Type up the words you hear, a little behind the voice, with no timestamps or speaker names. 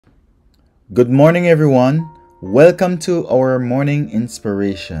Good morning, everyone. Welcome to our morning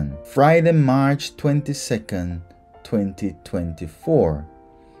inspiration, Friday, March 22nd, 2024.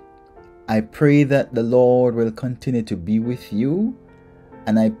 I pray that the Lord will continue to be with you,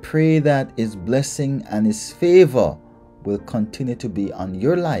 and I pray that His blessing and His favor will continue to be on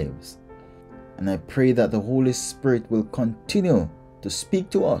your lives. And I pray that the Holy Spirit will continue to speak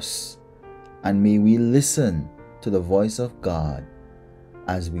to us, and may we listen to the voice of God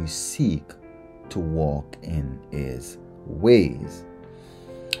as we seek to walk in His ways.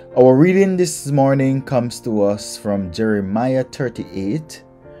 Our reading this morning comes to us from Jeremiah 38,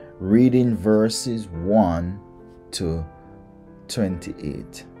 reading verses 1 to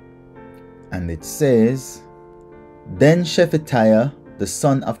 28. And it says, Then Shephatiah the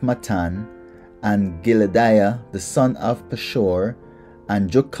son of Mattan, and Gedaliah the son of Pashur, and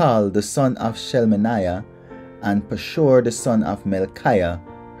Jucal the son of Shelemiah, and Pashur the son of Malchiah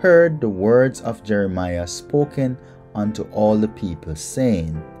heard the words of Jeremiah spoken unto all the people,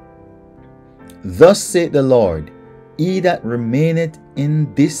 saying, Thus saith the Lord, He that remaineth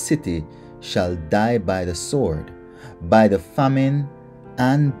in this city shall die by the sword, by the famine,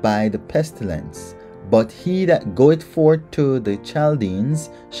 and by the pestilence. But he that goeth forth to the Chaldeans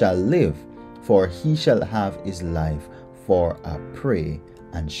shall live, for he shall have his life for a prey,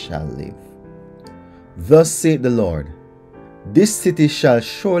 and shall live. Thus saith the Lord, This city shall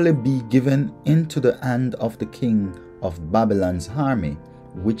surely be given into the hand of the king of Babylon's army,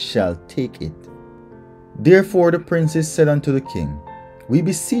 which shall take it. Therefore the princes said unto the king, We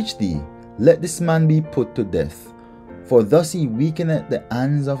beseech thee, let this man be put to death, for thus he weakeneth the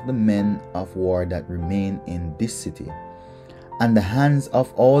hands of the men of war that remain in this city, and the hands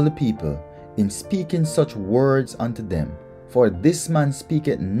of all the people, in speaking such words unto them. For this man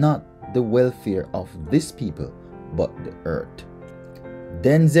speaketh not the welfare of this people, but the earth.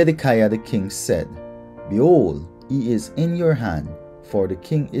 Then Zedekiah the king said, Behold, he is in your hand, for the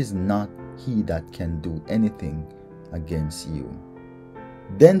king is not he that can do anything against you.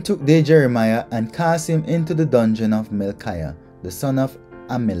 Then took they Jeremiah, and cast him into the dungeon of Malchiah, the son of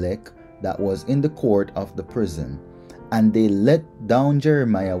Amalek, that was in the court of the prison. And they let down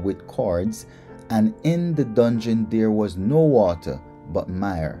Jeremiah with cords, and in the dungeon there was no water, but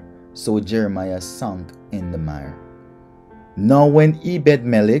mire. So Jeremiah sunk in the mire. Now when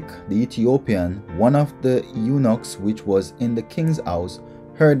Ebed-melech the Ethiopian, one of the eunuchs which was in the king's house,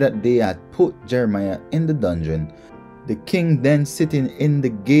 heard that they had put Jeremiah in the dungeon, the king then sitting in the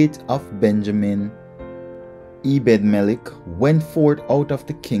gate of Benjamin, Ebed-melech went forth out of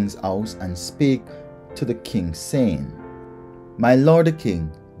the king's house, and spake to the king, saying, My lord the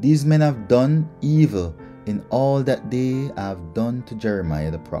king, these men have done evil in all that they have done to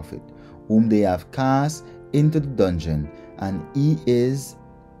Jeremiah the prophet, whom they have cast into the dungeon, and he is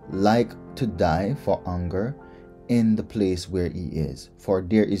like to die for hunger in the place where he is, for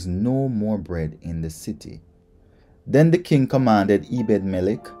there is no more bread in the city. Then the king commanded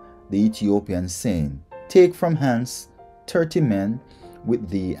Ebed-melech the Ethiopian, saying, Take from hence 30 men with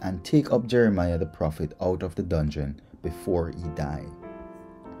thee, and take up Jeremiah the prophet out of the dungeon before he die.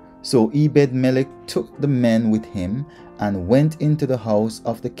 So Ebed-melech took the men with him, and went into the house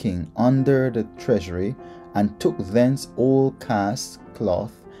of the king under the treasury, and took thence old cast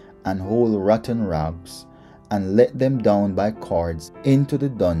cloth and whole rotten rags, and let them down by cords into the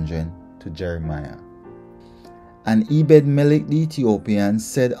dungeon to Jeremiah. And Ebed-melech the Ethiopian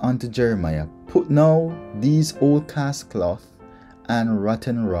said unto Jeremiah, Put now these old cast cloth and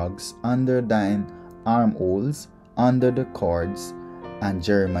rotten rags under thine armholes, under the cords. And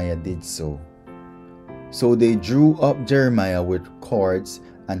Jeremiah did so. So they drew up Jeremiah with cords,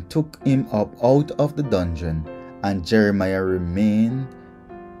 and took him up out of the dungeon, and Jeremiah remained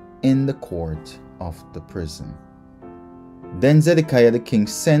in the court of the prison. Then Zedekiah the king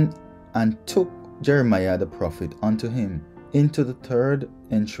sent and took Jeremiah the prophet unto him into the third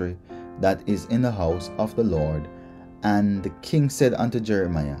entry that is in the house of the Lord. And the king said unto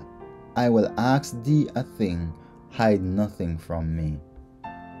Jeremiah, I will ask thee a thing, hide nothing from me.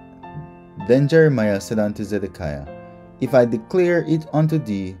 Then Jeremiah said unto Zedekiah, If I declare it unto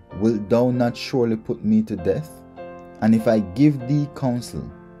thee, wilt thou not surely put me to death? And if I give thee counsel,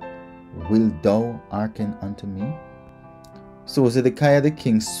 wilt thou hearken unto me? So Zedekiah the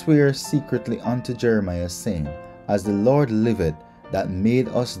king sware secretly unto Jeremiah, saying, As the Lord liveth, that made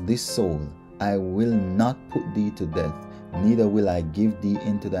us this soul, I will not put thee to death, neither will I give thee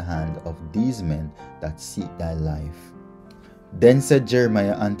into the hand of these men that seek thy life. Then said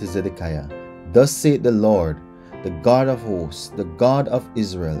Jeremiah unto Zedekiah, Thus saith the Lord, the God of hosts, the God of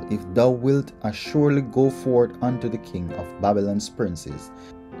Israel, if thou wilt assuredly go forth unto the king of Babylon's princes,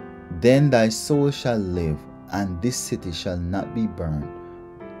 Then thy soul shall live, and this city shall not be burned,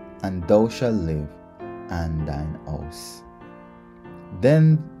 and thou shalt live, and thine house.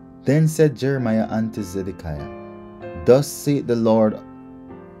 Then said Jeremiah unto Zedekiah, Thus saith the Lord,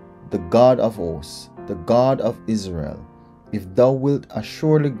 the God of hosts, the God of Israel, if thou wilt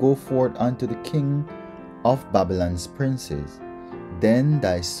assuredly go forth unto the king of Babylon's princes, then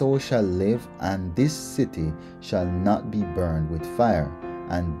thy soul shall live, and this city shall not be burned with fire,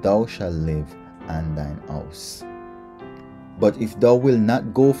 and thou shalt live, and thine house. But if thou wilt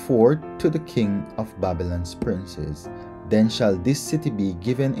not go forth to the king of Babylon's princes, then shall this city be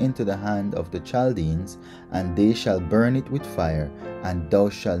given into the hand of the Chaldeans, and they shall burn it with fire, and thou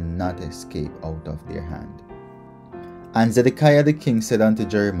shalt not escape out of their hand. And Zedekiah the king said unto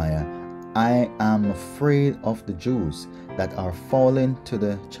Jeremiah, I am afraid of the Jews that are fallen to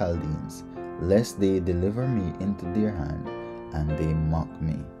the Chaldeans, lest they deliver me into their hand, and they mock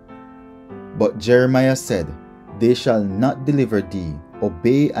me. But Jeremiah said, They shall not deliver thee.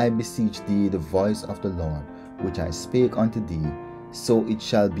 Obey, I beseech thee, the voice of the Lord, which I spake unto thee, so it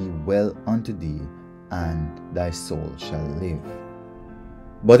shall be well unto thee, and thy soul shall live.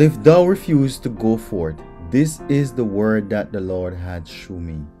 But if thou refuse to go forth, this is the word that the Lord had shewn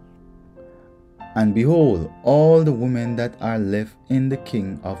me. And behold, all the women that are left in the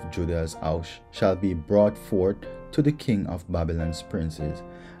king of Judah's house shall be brought forth to the king of Babylon's princes.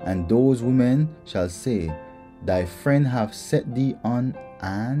 And those women shall say, Thy friend hath set thee on,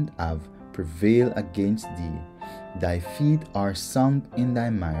 and have prevailed against thee. Thy feet are sunk in thy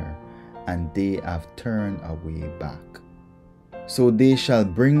mire, and they have turned away back. So they shall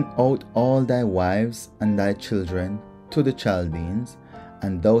bring out all thy wives and thy children to the Chaldeans,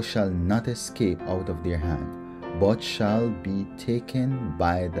 and thou shalt not escape out of their hand, but shall be taken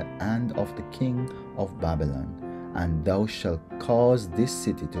by the hand of the king of Babylon, and thou shalt cause this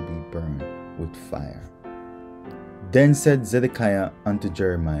city to be burned with fire. Then said Zedekiah unto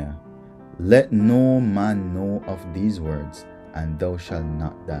Jeremiah, Let no man know of these words, and thou shalt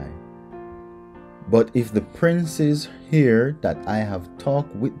not die. But if the princes hear that I have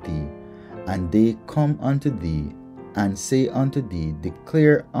talked with thee, and they come unto thee, and say unto thee,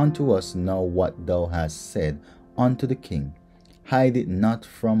 Declare unto us now what thou hast said unto the king, hide it not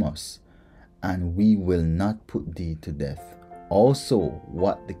from us, and we will not put thee to death. Also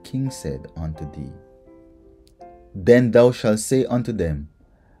what the king said unto thee. Then thou shalt say unto them,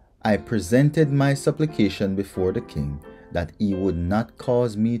 I presented my supplication before the king, that he would not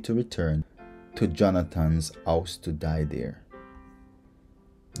cause me to return to Jonathan's house to die there.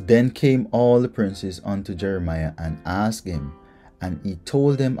 Then came all the princes unto Jeremiah and asked him, and he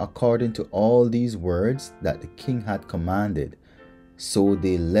told them according to all these words that the king had commanded. So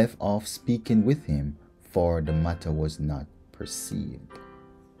they left off speaking with him, for the matter was not perceived.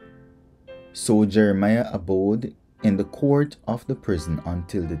 So Jeremiah abode in the court of the prison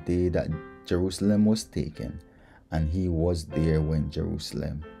until the day that Jerusalem was taken, and he was there when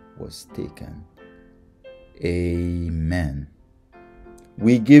Jerusalem was taken. Amen.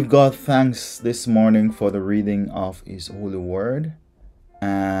 We give God thanks this morning for the reading of His holy word,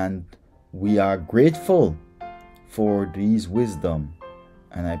 and we are grateful for these wisdom.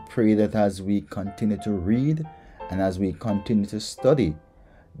 And I pray that as we continue to read and as we continue to study,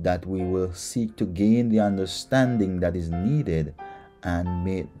 that we will seek to gain the understanding that is needed and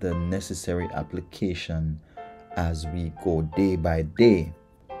make the necessary application as we go day by day.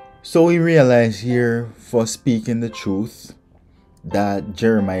 So we realize here, for speaking the truth, that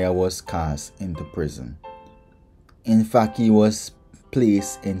Jeremiah was cast into prison. In fact, he was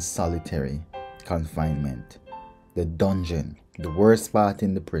placed in solitary confinement, the dungeon, the worst part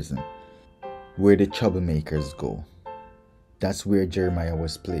in the prison, where the troublemakers go. That's where Jeremiah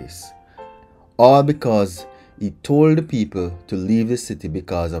was placed. All because he told the people to leave the city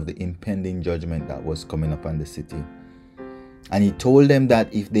because of the impending judgment that was coming upon the city. And he told them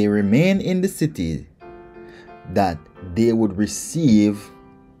that if they remain in the city, that they would receive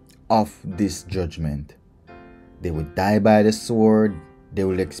of this judgment. They would die by the sword, they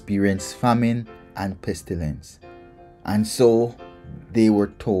will experience famine and pestilence. And so they were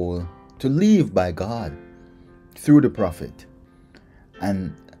told to leave by God through the prophet.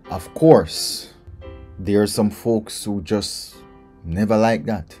 And of course, there are some folks who just never like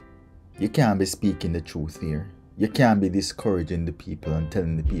that. You can't be speaking the truth here. You can't be discouraging the people and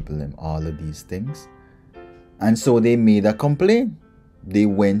telling the people them all of these things. And so they made a complaint. They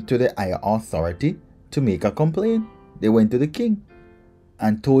went to the higher authority to make a complaint. They went to the king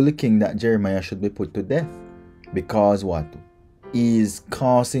and told the king that Jeremiah should be put to death. Because what? He is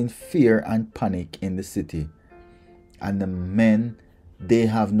causing fear and panic in the city. And the men they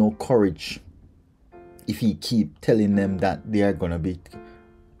have no courage if he keep telling them that they are going to be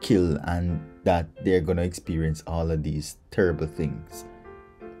killed and that they're going to experience all of these terrible things.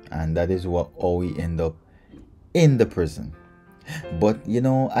 And that is how we end up in the prison. But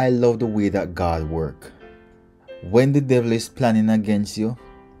I love the way that God works. When the devil is planning against you,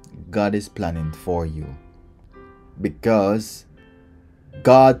 God is planning for you. Because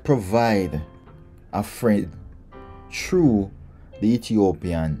God provided a friend through the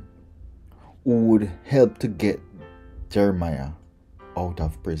Ethiopian who would help to get Jeremiah out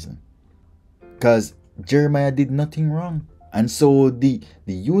of prison. Because Jeremiah did nothing wrong. And so the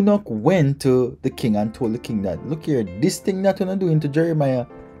eunuch went to the king and told the king that, look here, this thing that you're doing to Jeremiah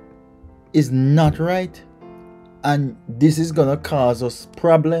is not right. And this is going to cause us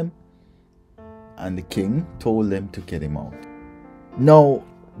problem. And the king told them to get him out. Now,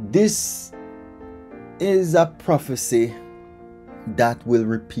 this is a prophecy that will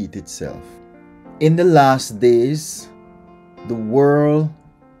repeat itself. In the last days, the world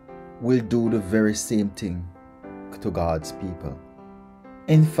will do the very same thing to God's people.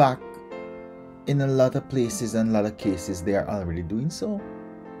 In fact, in a lot of places and a lot of cases, they are already doing so.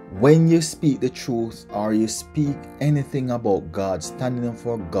 When you speak the truth or you speak anything about God, standing up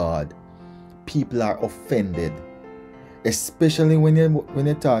for God, people are offended. Especially when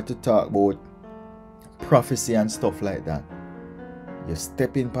you talk about prophecy and stuff like that. You're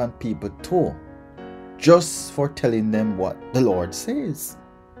stepping on people's toe just for telling them what the Lord says.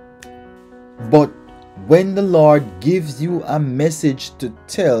 But when the Lord gives you a message to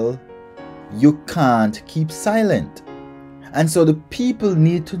tell, you can't keep silent. And so the people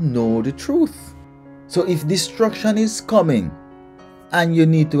need to know the truth. So if destruction is coming and you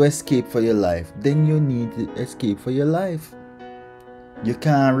need to escape for your life, then you need to escape for your life. You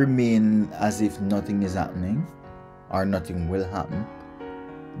can't remain as if nothing is happening or nothing will happen.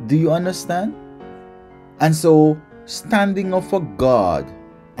 Do you understand? And so standing up for God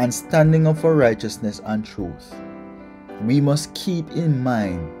and standing up for righteousness and truth, we must keep in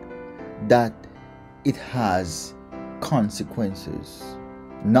mind that it has consequences.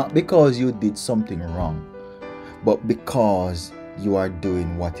 Not because you did something wrong, but because you are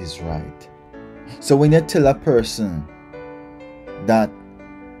doing what is right. So when you tell a person that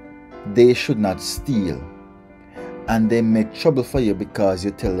they should not steal, and they make trouble for you because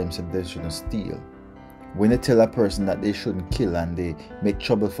you tell them that they shouldn't steal. When you tell a person that they shouldn't kill and they make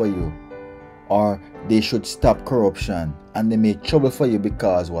trouble for you, or they should stop corruption and they make trouble for you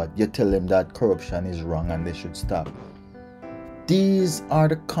because what? You tell them that corruption is wrong and they should stop. These are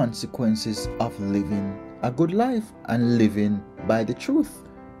the consequences of living a good life and living by the truth.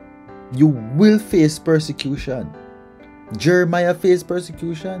 You will face persecution. Jeremiah faced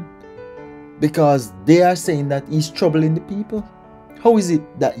persecution because they are saying that he's troubling the people. How is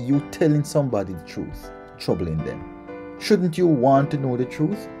it that you telling somebody the truth, troubling them? Shouldn't you want to know the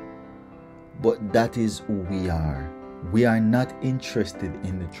truth? But that is who we are. We are not interested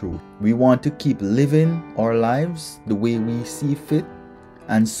in the truth. We want to keep living our lives the way we see fit.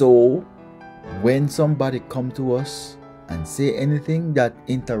 And so when somebody come to us and say anything that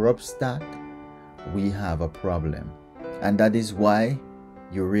interrupts that, we have a problem. And that is why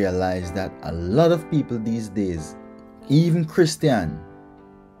you realize that a lot of people these days, even Christian,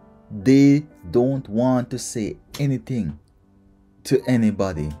 they don't want to say anything to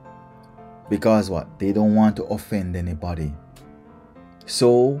anybody. Because what? They don't want to offend anybody.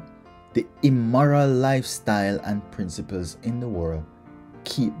 So the immoral lifestyle and principles in the world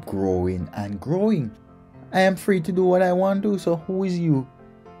keep growing and growing. I am free to do what I want to do. So who is you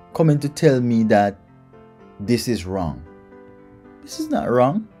coming to tell me that this is wrong? This is not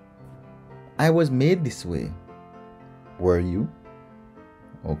wrong. I was made this way. Were you?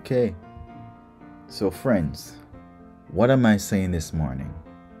 Okay. So friends, what am I saying this morning?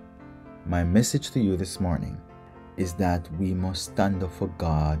 My message to you this morning is that we must stand up for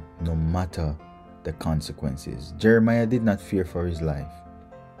God no matter the consequences. Jeremiah did not fear for his life.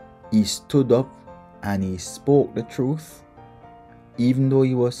 He stood up and he spoke the truth. Even though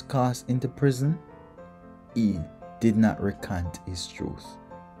he was cast into prison, he did not recant his truth.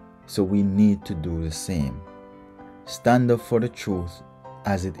 So we need to do the same. Stand up for the truth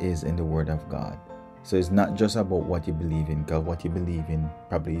as it is in the Word of God. So it's not just about what you believe in, because what you believe in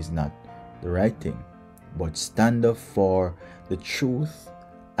probably is not the right thing. But stand up for the truth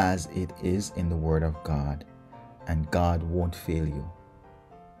as it is in the Word of God, and God won't fail you.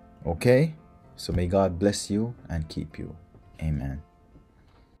 Okay? So may God bless you and keep you. Amen.